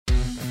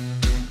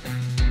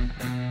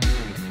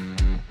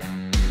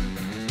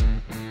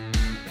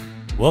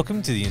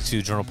Welcome to the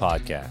NCO Journal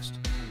podcast,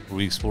 where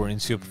we explore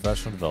NCO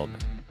professional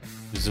development.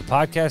 This is a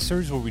podcast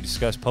series where we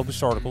discuss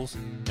published articles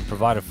and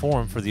provide a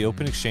forum for the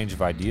open exchange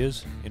of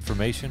ideas,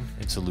 information,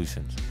 and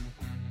solutions.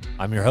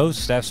 I'm your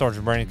host, Staff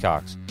Sergeant Brandon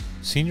Cox,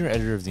 Senior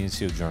Editor of the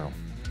NCO Journal.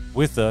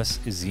 With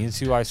us is the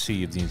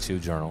NCOIC of the NCO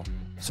Journal,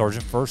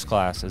 Sergeant First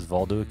Class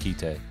Osvaldo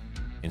Akite,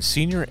 and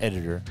Senior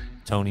Editor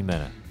Tony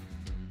Mena.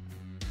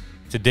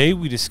 Today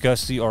we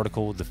discuss the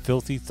article The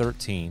Filthy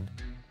 13,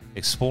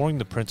 Exploring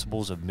the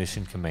Principles of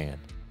Mission Command,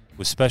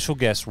 with special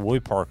guest Roy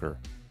Parker,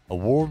 a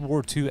World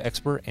War II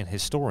expert and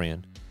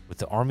historian with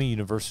the Army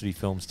University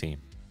Films team.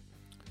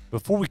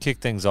 Before we kick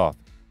things off,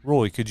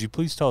 Roy, could you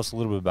please tell us a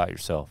little bit about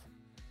yourself?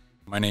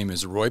 My name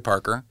is Roy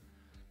Parker.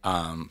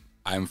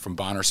 I'm from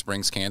Bonner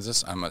Springs,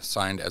 Kansas. I'm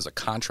assigned as a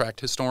contract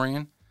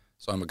historian,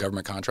 so I'm a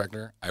government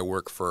contractor. I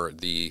work for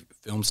the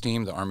films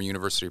team, the Army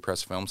University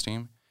Press films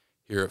team,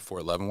 here at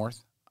Fort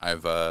Leavenworth.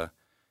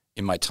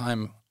 In my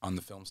time on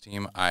the films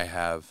team, I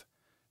have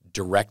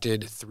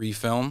directed 3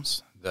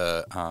 films,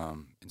 the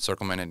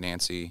Encirclement at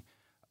Nancy,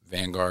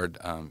 Vanguard,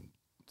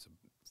 it's a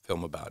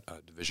film about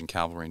Division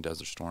Cavalry and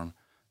Desert Storm.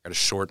 I got a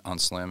short on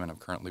Slim, and I'm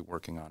currently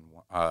working on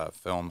a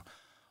film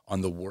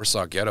on the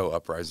Warsaw Ghetto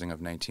Uprising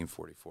of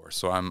 1944.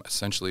 So I'm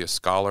essentially a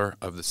scholar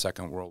of the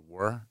Second World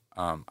War.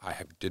 I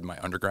did my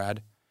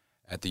undergrad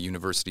at the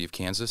University of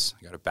Kansas.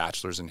 I got a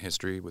bachelor's in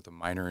history with a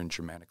minor in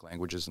Germanic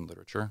languages and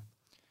literature.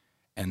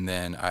 And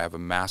then I have a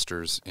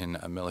master's in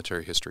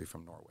military history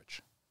from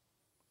Norwich.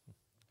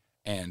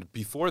 And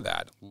before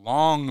that,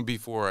 long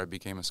before I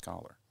became a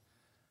scholar,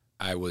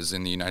 I was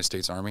in the United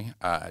States Army.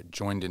 I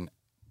joined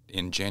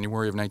in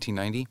January of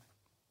 1990.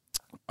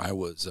 I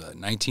was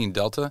 19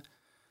 Delta.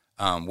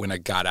 When I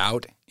got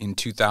out in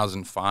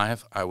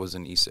 2005, I was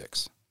an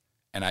E6.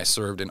 And I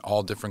served in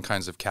all different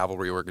kinds of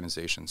cavalry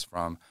organizations,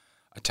 from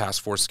a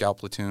task force scout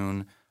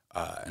platoon,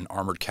 an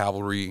armored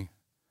cavalry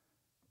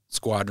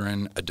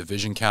squadron, a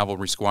division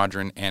cavalry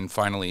squadron, and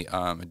finally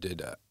I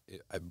did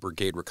a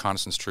brigade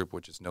reconnaissance troop,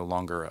 which is no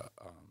longer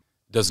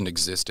doesn't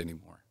exist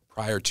anymore.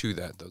 Prior to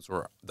that,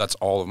 that's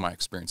all of my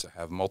experience. I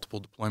have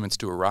multiple deployments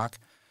to Iraq.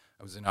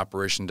 I was in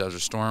Operation Desert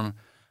Storm.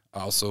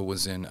 I also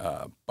was in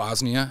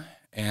Bosnia,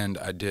 and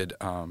I did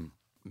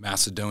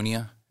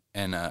Macedonia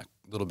and a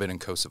little bit in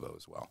Kosovo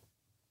as well.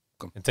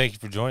 And thank you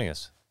for joining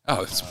us.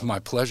 Oh, it's my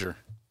pleasure.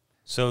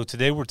 So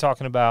today we're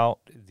talking about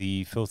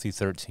The Filthy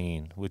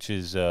 13, which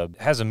is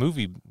has a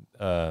movie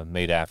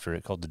made after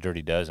it called The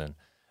Dirty Dozen.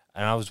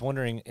 And I was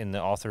wondering, and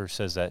the author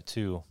says that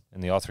too,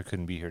 and the author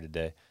couldn't be here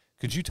today.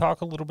 Could you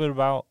talk a little bit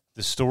about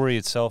the story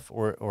itself,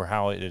 or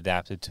how it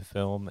adapted to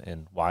film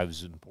and why it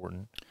was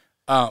important?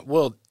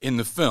 Well, in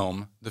the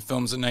film's a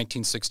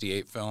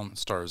 1968 film. It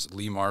stars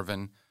Lee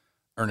Marvin,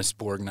 Ernest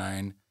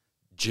Borgnine,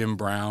 Jim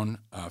Brown,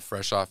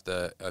 fresh off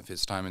of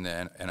his time in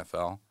the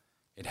NFL.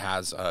 It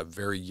has a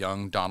very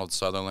young Donald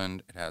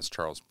Sutherland. It has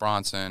Charles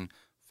Bronson,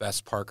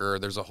 Fess Parker.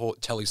 There's a whole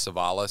Telly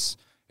Savalas.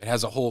 It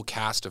has a whole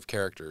cast of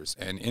characters.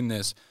 And in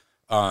this,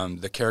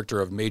 the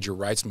character of Major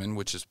Reitzman,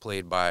 which is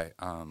played by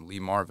Lee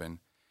Marvin,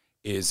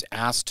 is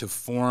asked to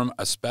form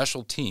a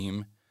special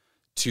team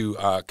to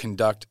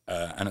conduct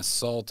an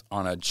assault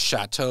on a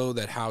chateau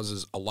that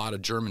houses a lot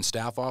of German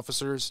staff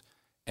officers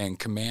and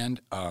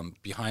command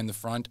behind the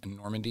front in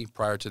Normandy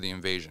prior to the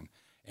invasion.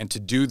 And to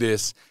do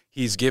this,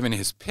 he's given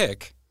his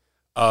pick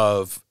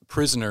of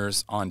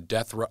prisoners on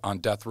death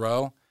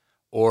row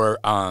or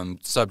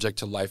subject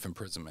to life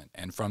imprisonment.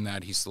 And from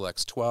that, he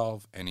selects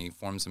 12, and he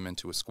forms them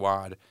into a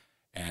squad.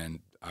 And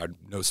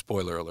no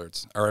spoiler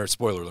alerts, or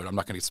spoiler alert, I'm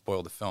not going to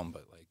spoil the film,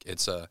 but like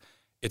it's a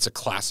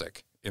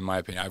classic, in my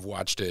opinion. I've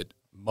watched it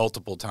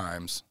multiple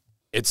times.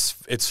 It's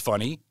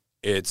funny,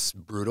 it's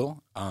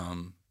brutal,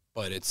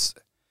 but it's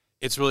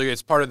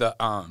part of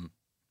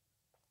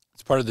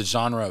the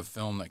genre of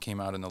film that came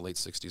out in the late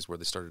 60s, where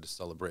they started to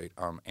celebrate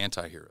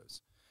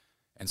anti-heroes.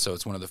 And so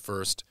it's one of the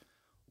first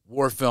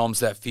war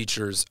films that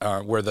features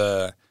where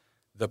the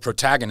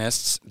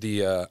protagonists,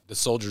 the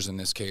soldiers in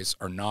this case,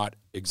 are not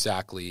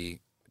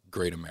exactly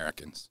great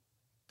Americans.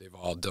 They've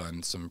all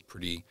done some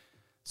pretty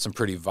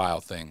vile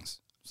things.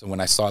 So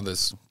when I saw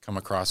this come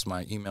across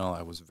my email,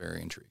 I was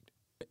very intrigued.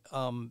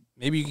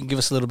 Maybe you can give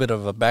us a little bit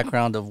of a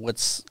background of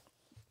what's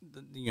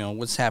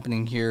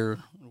happening here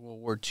in World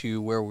War II,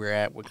 where we're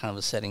at, what kind of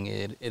a setting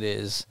it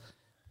is.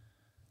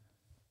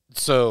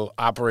 So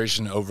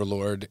Operation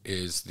Overlord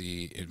is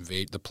the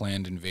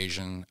planned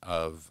invasion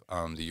of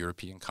the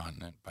European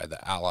continent by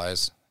the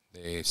Allies.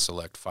 They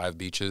select 5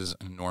 beaches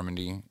in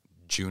Normandy: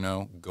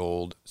 Juno,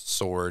 Gold,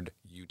 Sword,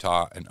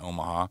 Utah, and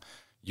Omaha.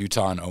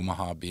 Utah and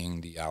Omaha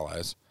being the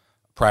Allies.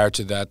 Prior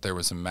to that, there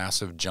was a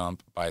massive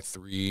jump by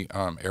 3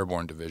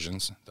 airborne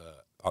divisions.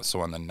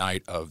 So on the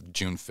night of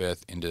June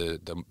 5th into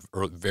the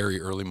very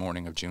early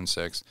morning of June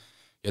 6th,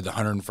 you had the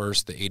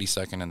 101st, the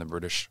 82nd, and the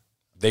British.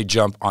 They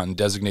jump on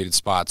designated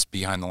spots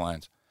behind the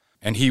lines.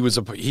 And he was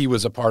a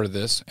part of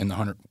this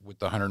with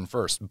the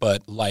 101st.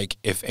 But like,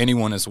 if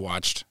anyone has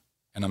watched,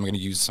 and I'm going to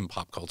use some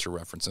pop culture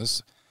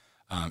references,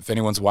 if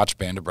anyone's watched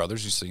Band of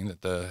Brothers, you've seen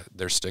that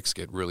their sticks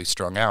get really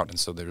strung out. And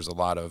so there's a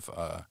lot of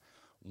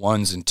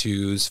 1s and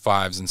 2s,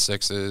 5s and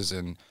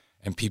 6s,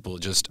 and people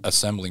just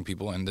assembling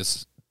people. And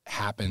this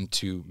happened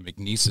to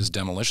McNeese's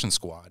demolition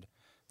squad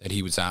that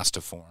he was asked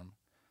to form.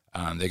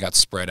 They got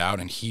spread out,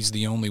 and he's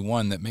the only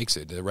one that makes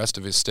it. The rest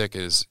of his stick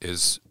is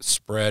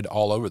spread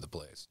all over the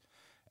place.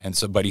 And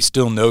so, but he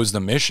still knows the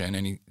mission,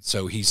 and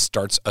so he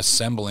starts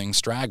assembling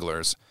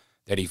stragglers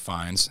that he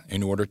finds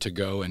in order to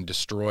go and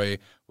destroy,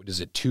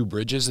 2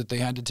 bridges that they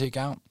had to take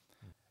out?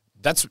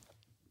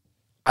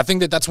 I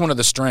think that's one of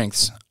the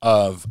strengths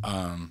of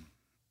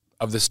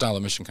this style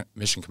of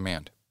mission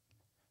command,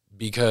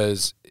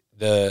 because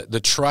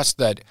the trust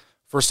that,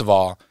 first of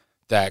all,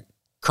 that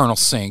Colonel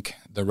Sink,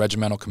 the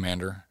regimental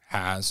commander,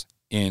 has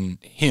in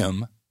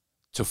him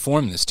to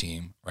form this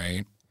team,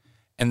 right?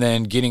 And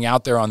then getting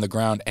out there on the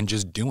ground and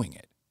just doing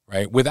it,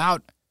 right? With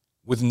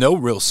no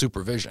real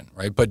supervision,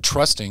 right? But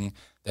trusting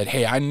that,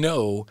 hey, I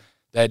know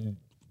that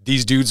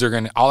these dudes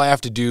are all I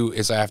have to do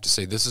is I have to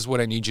say, this is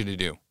what I need you to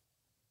do.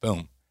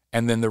 Boom.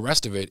 And then the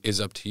rest of it is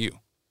up to you,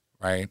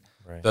 right?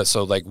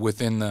 So like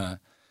within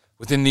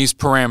these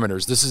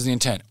parameters, this is the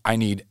intent. I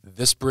need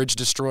this bridge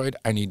destroyed.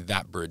 I need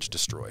that bridge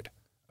destroyed.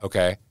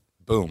 Okay?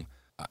 Boom.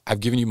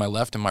 I've given you my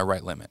left and my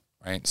right limit,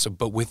 right? So,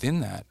 but within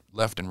that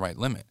left and right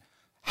limit,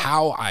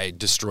 how I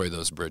destroy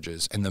those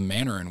bridges and the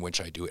manner in which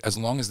I do it, as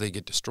long as they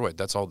get destroyed,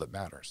 that's all that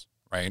matters,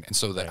 right? And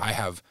so that I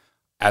have,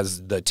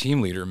 as the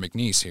team leader,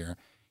 McNeese here,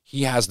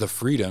 he has the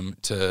freedom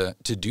to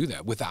do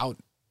that with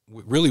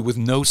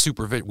no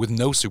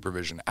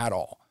supervision at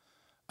all.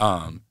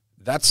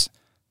 That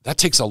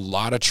takes a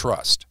lot of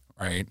trust,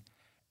 right?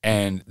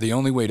 And the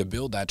only way to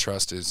build that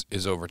trust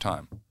is over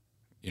time.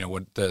 You know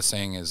what the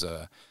saying is,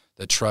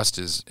 the trust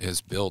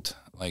is built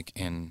like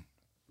in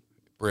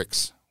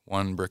bricks,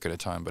 one brick at a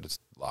time, but it's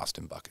lost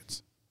in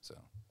buckets. So,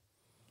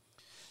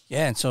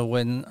 yeah. And so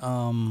when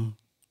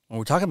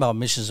we're talking about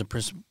missions and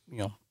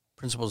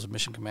principles of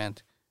mission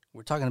command,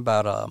 we're talking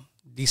about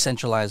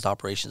decentralized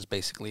operations,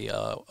 basically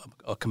a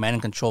command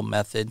and control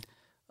method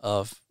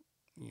of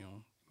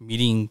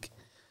meeting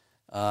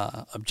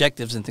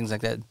objectives and things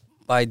like that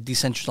by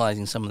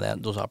decentralizing some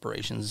of those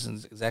operations.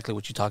 And exactly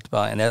what you talked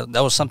about, and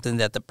that was something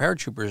that the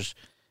paratroopers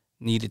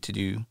needed to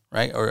do,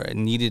 right, or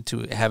needed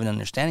to have an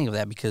understanding of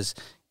that, because,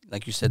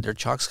 like you said, their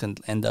chalks can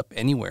end up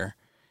anywhere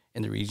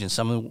in the region.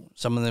 Some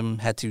of them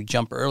had to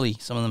jump early.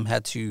 Some of them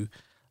had to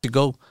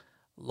go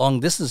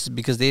long distance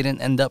because they didn't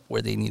end up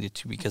where they needed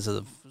to because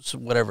of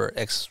whatever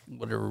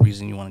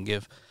reason you want to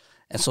give.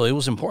 And so it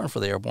was important for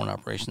the airborne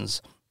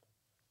operations,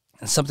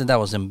 and something that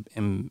was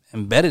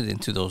embedded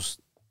into those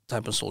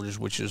type of soldiers,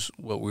 which is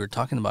what we were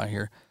talking about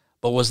here.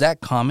 But was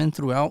that common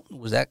throughout?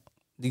 Was that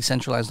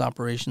decentralized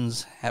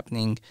operations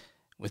happening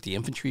with the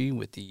infantry,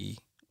 with the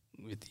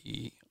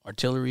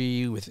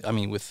artillery, with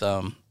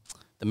the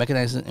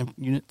mechanized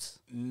units?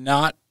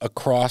 Not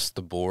across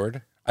the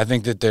board. I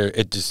think that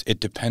it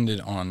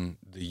depended on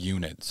the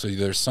unit. So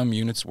there's some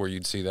units where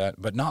you'd see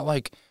that, but not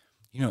like,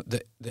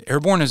 the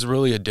airborne is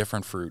really a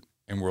different fruit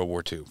in World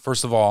War II.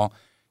 First of all,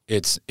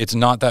 it's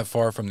not that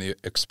far from the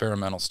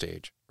experimental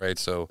stage, right?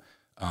 So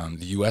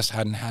the U.S.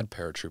 hadn't had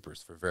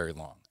paratroopers for very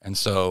long, and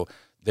so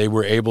they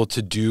were able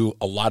to do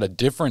a lot of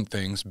different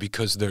things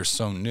because they're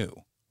so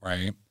new,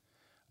 right?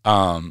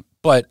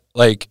 But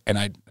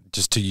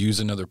just to use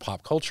another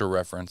pop culture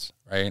reference,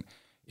 right?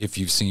 If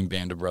you've seen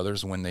Band of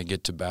Brothers when they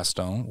get to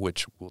Bastogne,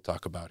 which we'll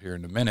talk about here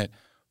in a minute,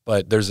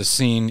 but there's a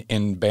scene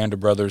in Band of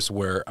Brothers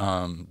where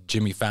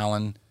Jimmy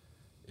Fallon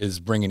is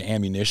bringing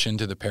ammunition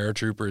to the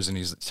paratroopers, and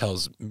he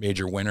tells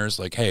Major Winters,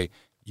 like, hey,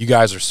 you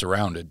guys are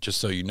surrounded, just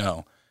so you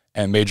know.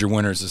 And Major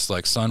Winters is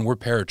like, son, we're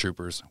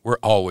paratroopers. We're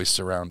always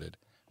surrounded.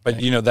 But,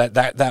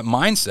 that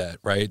mindset,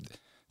 right,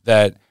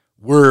 that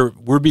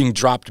we're being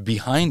dropped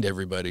behind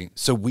everybody,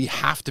 so we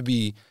have to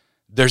be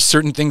 – there's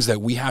certain things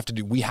that we have to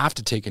do. We have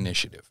to take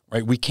initiative,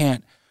 right? We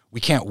can't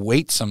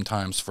wait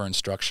sometimes for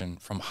instruction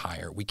from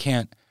higher. We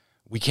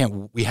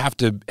have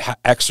to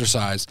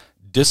exercise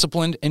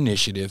disciplined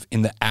initiative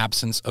in the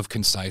absence of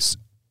concise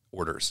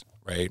orders,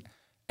 right?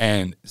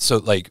 And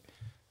so,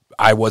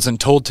 I wasn't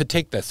told to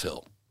take this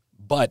hill,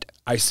 but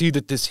I see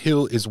that this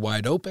hill is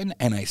wide open,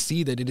 and I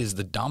see that it is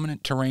the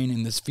dominant terrain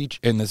in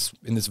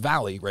this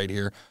valley right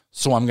here,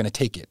 so I'm going to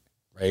take it,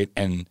 right?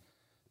 And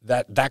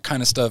that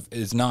kind of stuff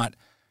is not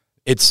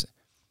it's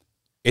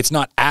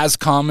not as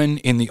common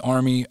in the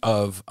Army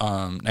of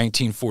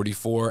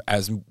 1944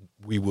 as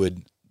we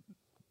would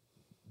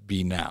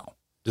be now.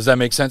 Does that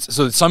make sense?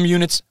 So some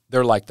units,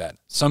 they're like that.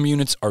 Some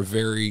units are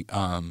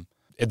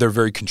they're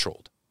very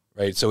controlled,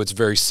 right? So it's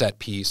very set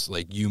piece,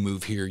 like you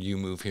move here, you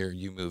move here,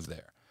 you move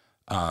there.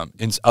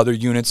 In other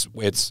units,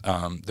 it's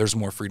there's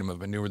more freedom of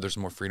maneuver, there's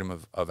more freedom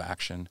of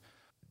action.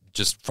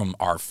 Just from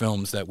our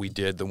films that we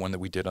did, the one that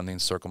we did on the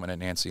encirclement at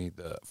Nancy,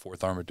 the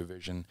 4th Armored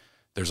Division,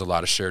 there's a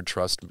lot of shared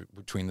trust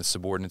between the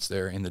subordinates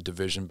there in the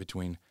division,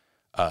 between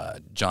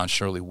John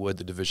Shirley Wood,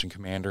 the division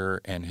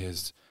commander, and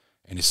his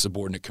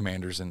subordinate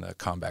commanders in the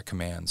combat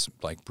commands,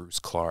 like Bruce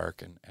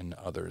Clark and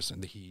others.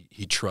 And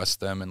he trusts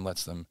them and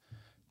lets them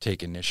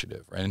take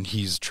initiative, right? And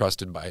he's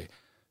trusted by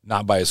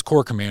not by his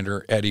corps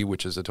commander, Eddie,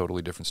 which is a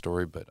totally different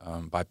story, but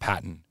by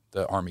Patton,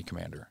 the Army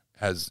commander.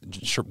 As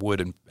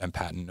Wood and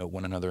Patton know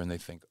one another, and they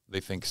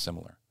think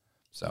similar.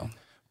 So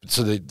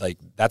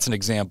that's an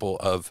example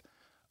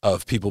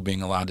of people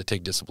being allowed to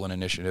take discipline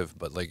initiative,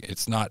 but like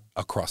it's not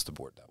across the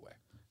board that way.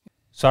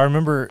 So I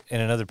remember in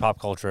another pop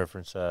culture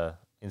reference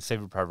in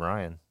Saving Private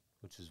Ryan,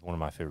 which is one of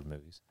my favorite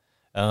movies.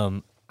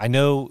 I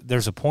know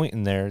there's a point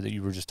in there that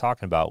you were just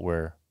talking about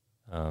where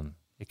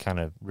it kind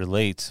of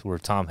relates, where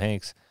Tom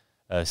Hanks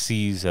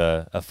sees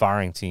a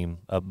firing team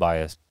up by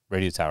a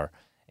radio tower,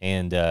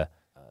 and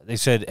they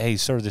said, "Hey,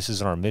 sir, this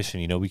isn't our mission.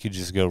 You know, we could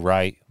just go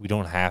right. We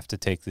don't have to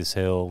take this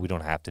hill. We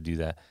don't have to do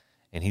that."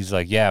 And he's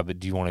like, "Yeah, but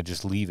do you want to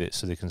just leave it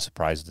so they can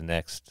surprise the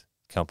next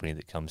company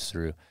that comes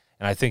through?"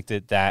 And I think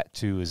that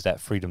too is that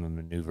freedom of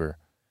maneuver,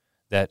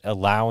 that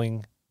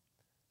allowing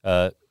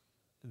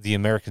the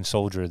American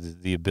soldier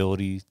the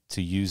ability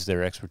to use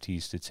their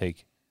expertise to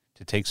take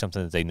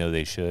something that they know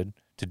they should,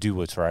 to do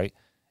what's right,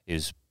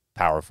 is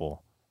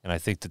powerful. And I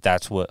think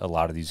that's what a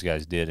lot of these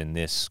guys did in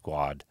this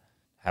squad.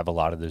 Have a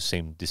lot of those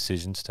same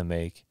decisions to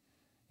make,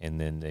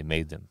 and then they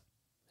made them,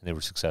 and they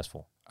were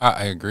successful.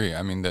 I agree.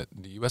 I mean, the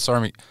U.S.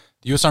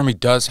 Army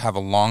does have a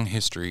long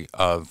history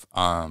of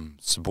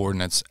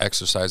subordinates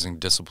exercising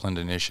disciplined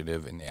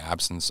initiative in the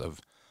absence of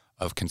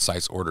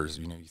concise orders.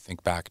 You know, you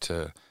think back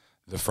to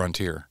the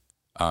frontier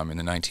in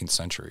the 19th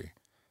century.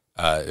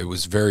 It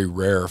was very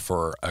rare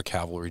for a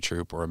cavalry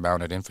troop or a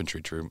mounted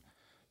infantry troop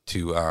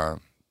to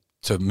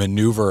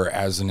maneuver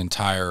as an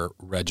entire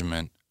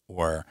regiment,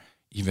 or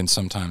even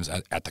sometimes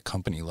at the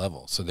company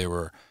level. So there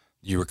was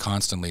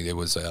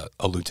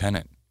a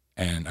lieutenant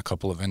and a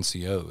couple of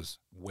NCOs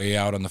way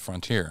out on the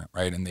frontier,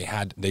 right? And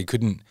they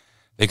couldn't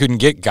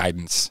get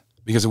guidance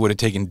because it would have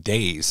taken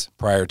days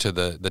prior to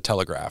the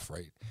telegraph,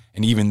 right?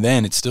 And even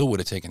then, it still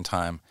would have taken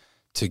time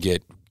to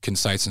get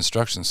concise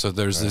instructions. So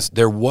there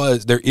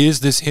is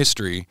this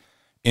history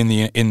in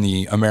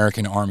the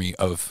American Army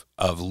of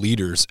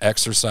leaders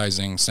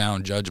exercising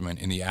sound judgment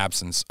in the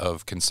absence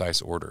of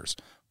concise orders,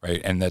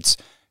 right? And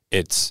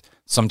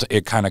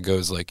it kind of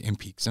goes like in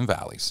peaks and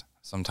valleys.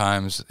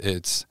 Sometimes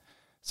it's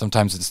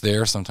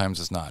there, sometimes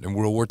it's not. In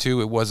World War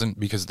II, it wasn't,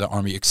 because the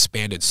Army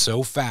expanded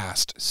so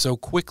fast, so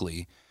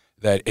quickly,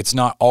 that it's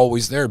not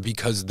always there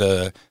because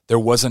there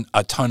wasn't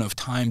a ton of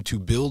time to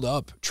build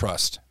up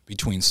trust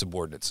between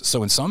subordinates.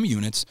 So in some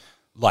units,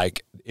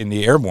 like in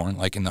the airborne,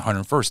 like in the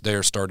 101st, they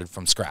are started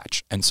from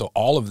scratch. And so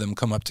all of them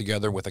come up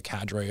together with a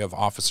cadre of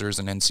officers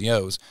and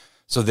NCOs.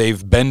 So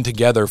they've been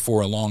together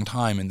for a long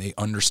time, and they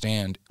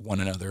understand one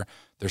another,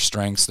 their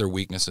strengths, their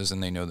weaknesses,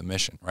 and they know the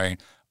mission, right?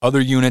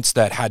 Other units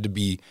that had to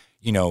be,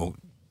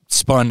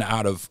 spun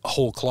out of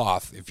whole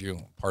cloth, if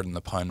you pardon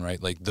the pun,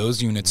 right? Like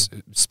those units,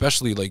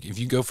 especially like if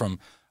you go from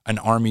an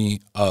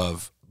army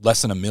of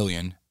less than 1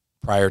 million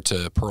prior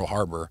to Pearl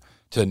Harbor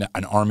to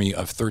an army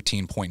of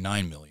 13.9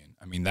 million.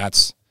 I mean,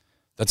 that's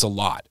a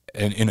lot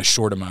in a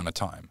short amount of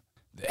time.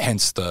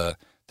 Hence the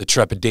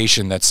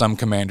trepidation that some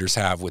commanders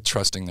have with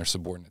trusting their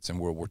subordinates in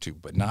World War II,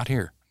 but not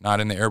here, not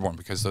in the airborne,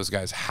 because those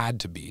guys had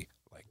to be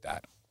like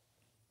that.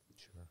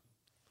 Sure.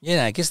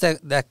 Yeah, I guess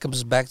that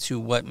comes back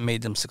to what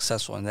made them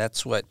successful, and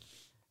that's what,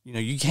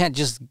 you can't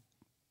just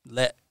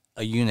let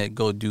a unit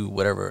go do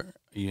whatever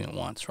a unit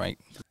wants, right?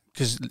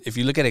 Because if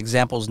you look at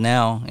examples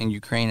now in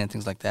Ukraine and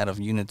things like that of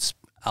units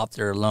out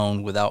there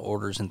alone without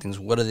orders and things,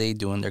 what are they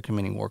doing? They're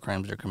committing war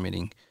crimes. They're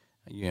committing,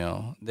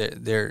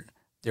 they're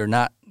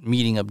not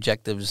meeting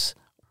objectives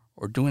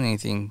or doing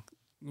anything,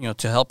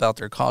 to help out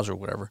their cause or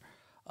whatever.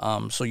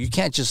 So you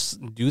can't just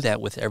do that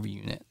with every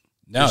unit.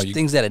 No, there's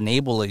things that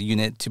enable a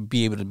unit to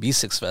be able to be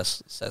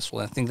successful.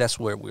 And I think that's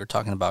what we're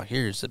talking about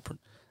here is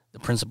the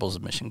principles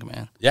of mission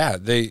command. Yeah,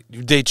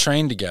 they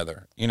train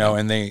together,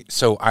 and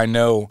so I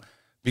know,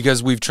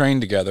 because we've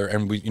trained together,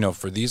 and we,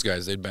 for these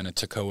guys, they'd been at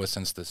Toccoa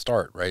since the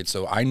start, right?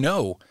 So I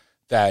know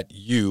that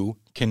you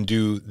can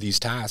do these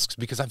tasks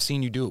because I've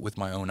seen you do it with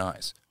my own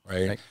eyes,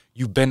 right?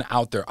 You've been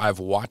out there, I've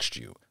watched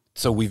you.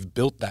 So we've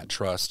built that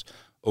trust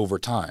over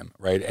time,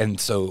 right? And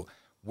so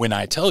when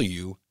I tell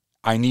you,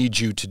 I need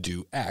you to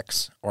do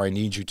X or I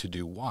need you to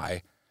do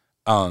Y,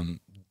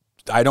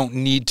 I don't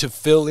need to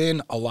fill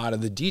in a lot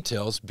of the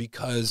details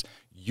because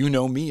you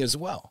know me as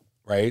well,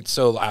 right?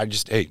 So I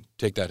just, hey,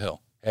 take that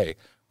hill. Hey,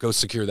 go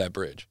secure that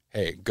bridge.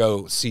 Hey,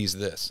 go seize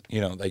this.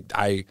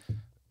 I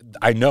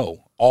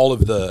know all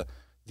of the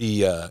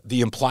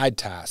implied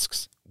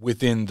tasks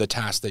within the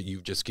task that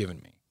you've just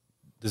given me.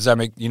 Does that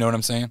make, you know what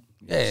I'm saying?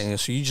 Yeah,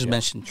 so you just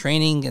mentioned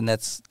training, and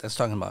that's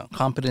talking about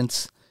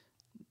competence,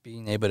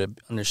 being able to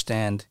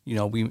understand,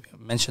 we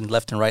mentioned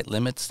left and right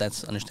limits,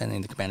 that's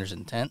understanding the commander's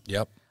intent.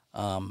 Yep.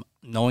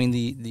 Knowing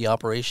the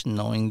operation,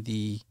 knowing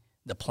the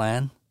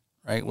plan,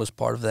 right, was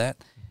part of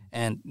that.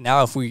 And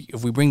now if we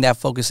bring that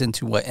focus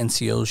into what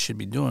NCOs should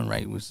be doing,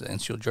 right, with the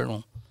NCO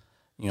Journal,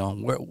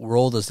 what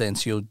role does the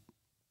NCO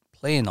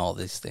play in all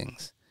these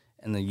things?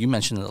 And then you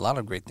mentioned a lot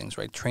of great things,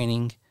 right?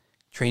 Training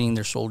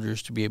their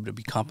soldiers to be able to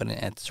be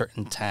competent at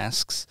certain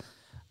tasks,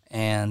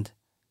 and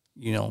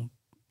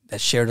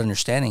that shared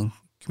understanding,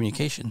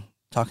 communication,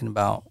 talking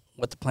about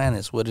what the plan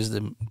is. What is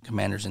the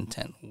commander's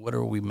intent? What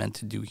are we meant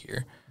to do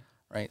here,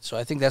 right? So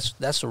I think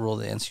that's the role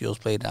that NCOs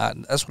played.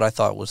 That's what I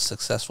thought was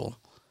successful.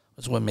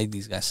 That's what made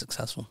these guys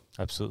successful.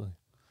 Absolutely.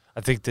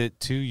 I think that,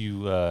 too,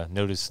 you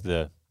notice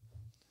the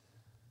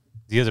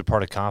other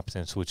part of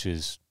competence, which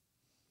is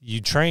you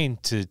train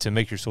to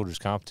make your soldiers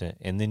competent,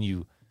 and then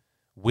you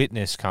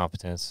witness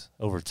competence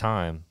over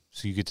time,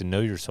 so you get to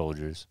know your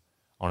soldiers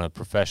on a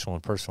professional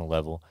and personal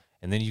level,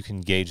 and then you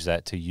can gauge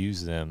that to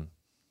use them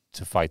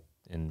to fight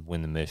and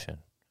win the mission.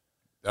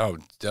 Oh,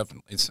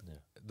 definitely. It's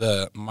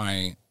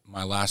my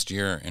last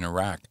year in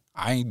Iraq,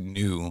 I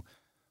knew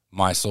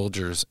my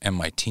soldiers and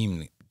my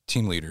team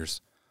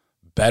leaders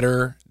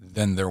better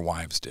than their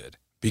wives did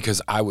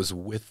because I was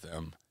with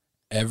them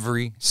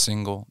every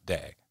single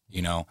day,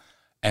 you know?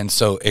 And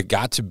so it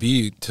got to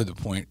be to the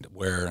point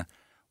where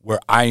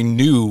I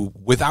knew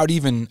without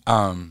even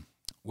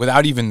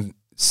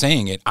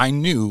saying it, I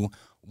knew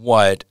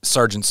what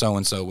Sergeant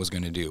so-and-so was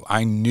going to do.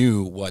 I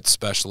knew what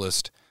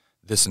specialist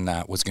this and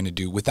that was going to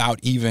do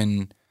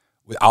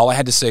all I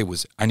had to say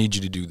was, I need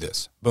you to do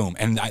this. Boom.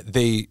 And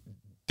they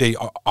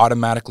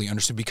automatically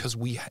understood because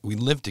we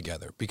lived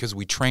together, because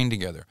we trained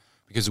together,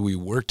 because we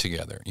worked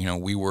together. You know,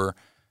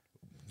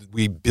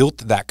 we built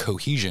that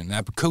cohesion.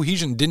 That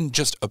cohesion didn't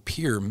just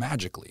appear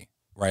magically,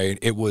 right?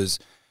 It was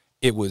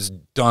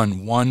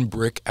done one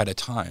brick at a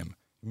time.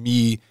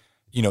 They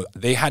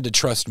had to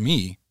trust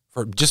me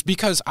for just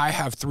because I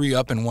have 3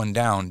 up and 1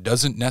 down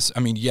doesn't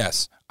necessarily, I mean,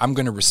 yes, I'm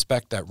going to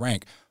respect that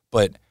rank,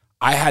 but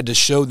I had to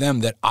show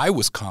them that I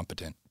was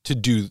competent to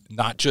do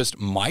not just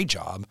my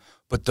job,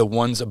 but the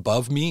ones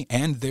above me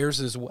and theirs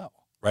as well,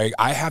 right?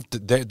 I have to,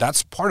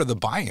 that's part of the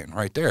buy-in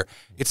right there.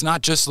 It's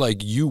not just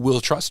like, you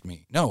will trust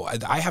me. No,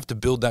 I have to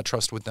build that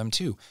trust with them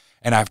too.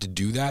 And I have to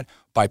do that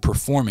by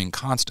performing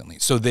constantly.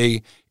 So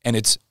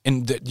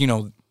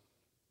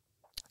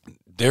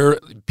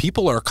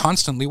people are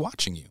constantly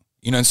watching you,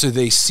 and so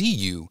they see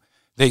you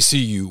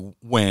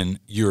when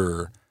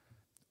you're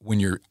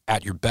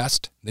at your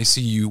best. They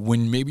see you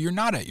when maybe you're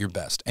not at your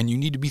best, and you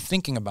need to be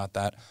thinking about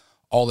that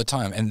all the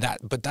time.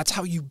 But that's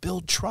how you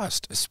build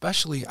trust,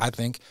 especially I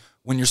think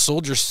when your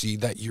soldiers see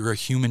that you're a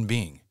human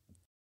being.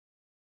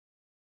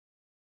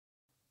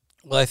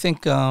 Well, I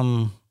think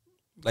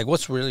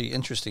what's really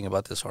interesting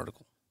about this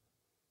article?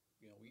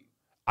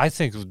 I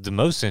think the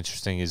most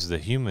interesting is the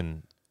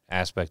human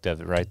aspect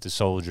of it, right? The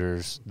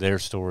soldiers, their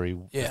story,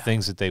 the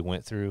things that they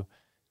went through.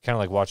 Kind of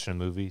like watching a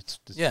movie.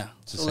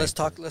 So let's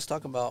talk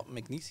about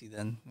McNeese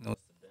then.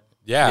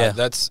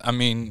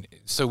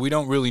 So we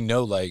don't really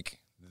know like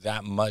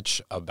that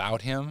much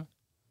about him.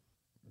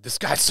 This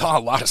guy saw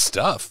a lot of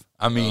stuff.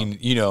 I mean,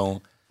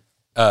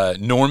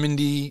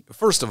 Normandy,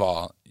 first of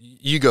all,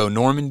 you go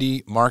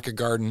Normandy, Market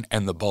Garden,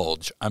 and the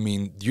Bulge. I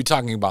mean, you're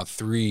talking about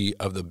 3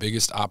 of the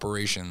biggest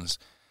operations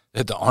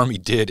that the Army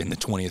did in the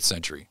 20th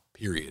century,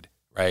 period,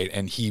 right?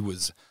 And he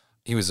was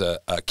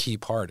a key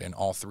part in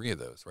all 3 of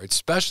those, right?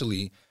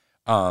 Especially,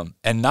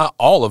 and not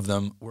all of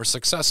them were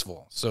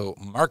successful. So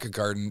Market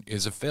Garden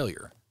is a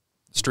failure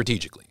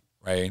strategically,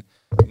 right?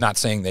 Not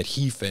saying that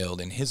he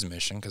failed in his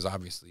mission, because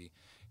obviously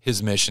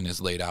his mission is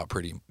laid out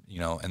pretty,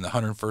 and the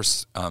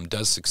 101st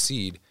does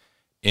succeed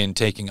in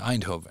taking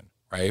Eindhoven,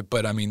 right?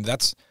 But I mean,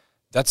 that's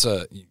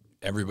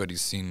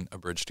everybody's seen A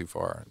Bridge Too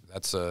Far.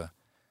 That's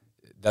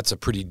a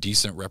pretty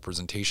decent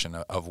representation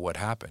of what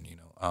happened,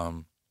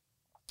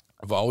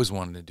 I've always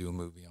wanted to do a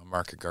movie on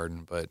Market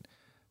Garden, but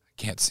I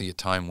can't see a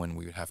time when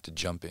we would have to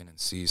jump in and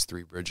seize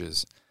 3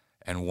 bridges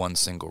and 1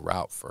 single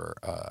route for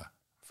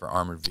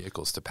armored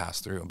vehicles to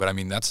pass through. But I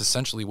mean, that's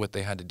essentially what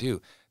they had to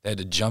do. They had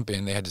to jump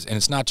in. And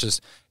it's not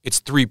just, it's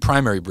 3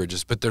 primary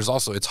bridges, but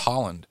it's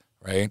Holland,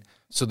 right?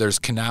 So there's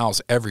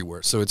canals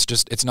everywhere. So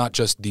it's not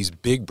just these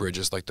big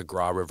bridges like the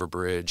Gra River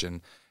Bridge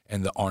and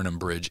the Arnhem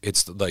Bridge.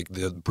 It's like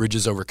the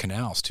bridges over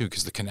canals too,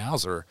 because the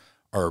canals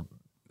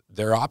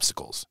they're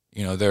obstacles.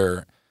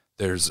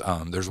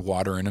 There's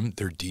water in them.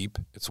 They're deep.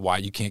 It's why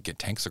you can't get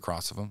tanks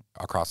across them.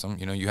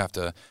 You have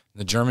to.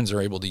 The Germans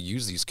are able to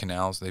use these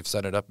canals. They've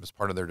set it up as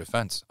part of their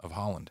defense of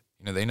Holland.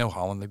 They know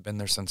Holland. They've been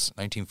there since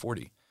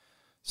 1940.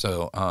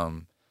 So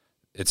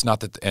it's not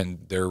that,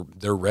 and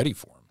they're ready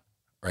for them,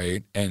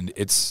 right? And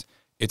it's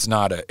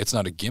not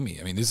a gimme.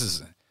 I mean,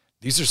 these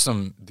are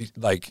some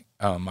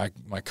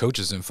my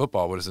coaches in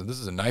football would have said, this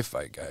is a knife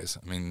fight, guys.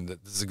 I mean,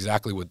 this is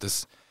exactly what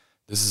this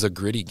is, a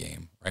gritty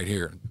game right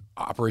here.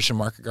 Operation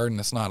Market Garden,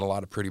 that's not a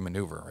lot of pretty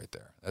maneuver right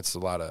there. That's a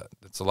lot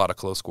of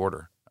close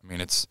quarter. I mean,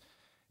 it's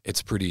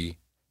pretty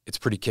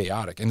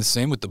chaotic. And the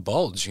same with the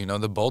Bulge.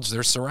 The Bulge,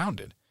 they're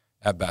surrounded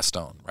at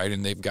Bastogne, right?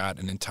 And they've got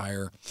an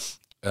entire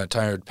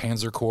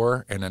Panzer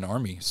Corps and an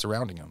army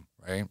surrounding them,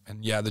 right?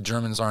 And yeah, the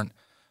Germans aren't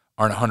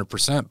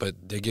 100%, but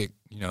they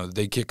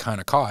get kind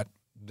of caught.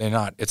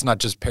 It's not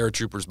just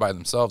paratroopers by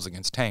themselves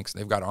against tanks.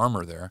 They've got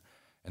armor there,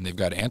 and they've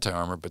got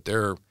anti-armor, but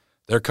they're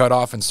cut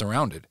off and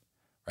surrounded,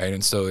 right?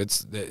 And so it's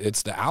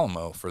the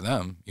Alamo for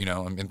them,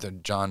 I mean, the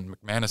John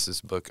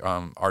McManus's book,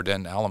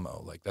 Ardennes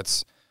Alamo, like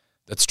that's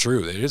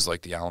true. It is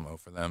like the Alamo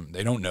for them.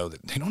 They don't know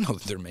that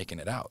they're making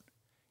it out,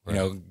 you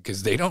know,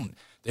 because they don't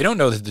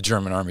know that the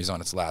German army's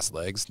on its last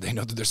legs. They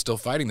know that they're still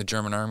fighting the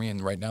German army,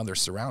 and right now they're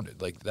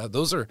surrounded. Like that,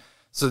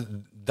 so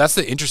that's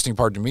the interesting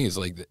part to me is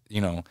like,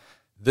 you know,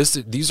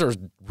 these are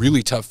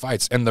really tough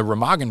fights. And the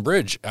Remagen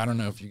Bridge, I don't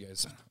know if you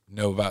guys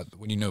know about the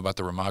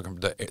Remagen,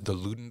 the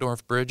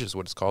Ludendorff Bridge is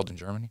what it's called in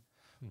Germany.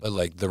 But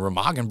like the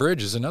Remagen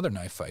Bridge is another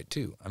knife fight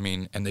too. I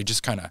mean, and they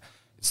just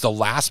it's the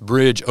last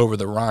bridge over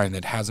the Rhine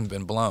that hasn't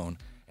been blown,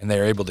 and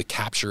they're able to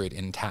capture it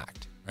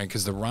intact, right?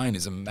 Because the Rhine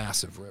is a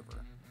massive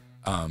river,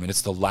 and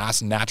it's the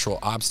last natural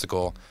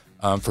obstacle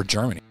for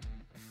Germany.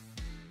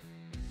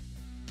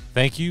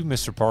 Thank you,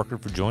 Mr. Parker,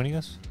 for joining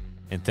us,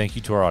 and thank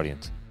you to our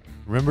audience.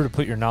 Remember to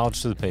put your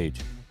knowledge to the page,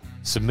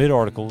 submit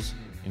articles,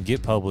 and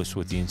get published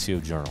with the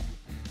NCO Journal.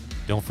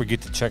 Don't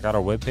forget to check out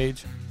our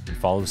webpage and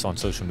follow us on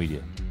social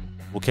media.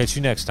 We'll catch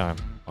you next time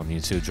on the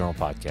NCO Journal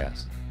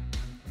podcast.